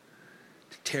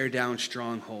to tear down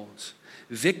strongholds.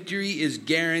 Victory is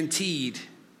guaranteed.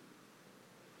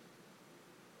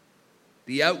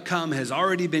 The outcome has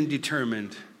already been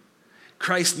determined.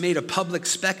 Christ made a public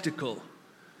spectacle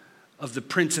of the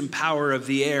prince and power of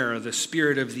the air, the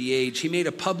spirit of the age. He made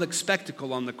a public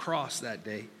spectacle on the cross that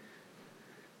day.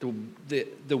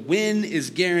 The win is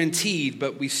guaranteed,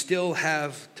 but we still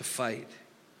have to fight.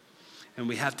 And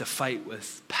we have to fight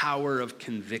with power of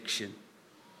conviction.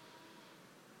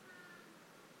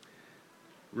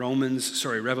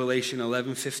 Revelation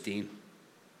 11:15.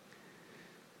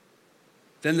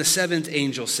 Then the seventh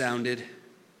angel sounded,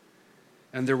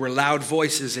 and there were loud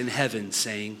voices in heaven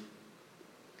saying,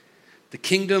 the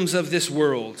kingdoms of this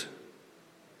world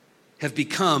have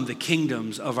become the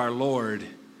kingdoms of our Lord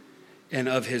and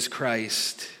of his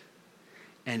Christ,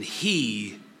 and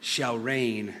he shall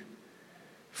reign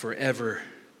forever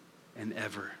and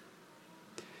ever.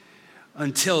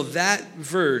 Until that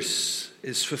verse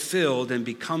is fulfilled and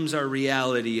becomes our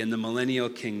reality in the millennial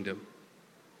kingdom,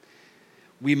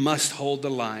 we must hold the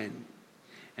line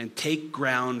and take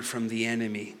ground from the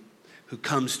enemy who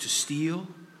comes to steal,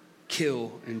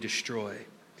 kill, and destroy.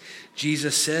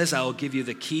 Jesus says, I will give you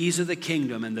the keys of the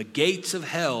kingdom, and the gates of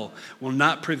hell will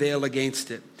not prevail against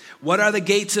it. What are the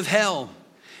gates of hell?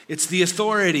 It's the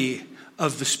authority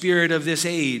of the spirit of this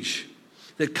age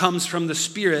that comes from the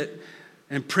spirit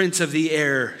and prince of the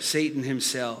air, Satan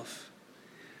himself.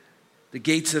 The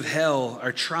gates of hell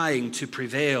are trying to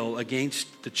prevail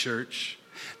against the church.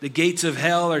 The gates of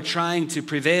hell are trying to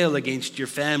prevail against your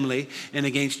family and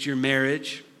against your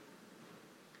marriage.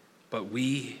 But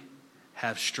we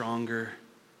have stronger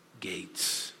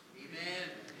gates. Amen.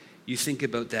 You think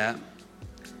about that.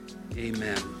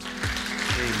 Amen.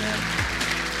 Amen.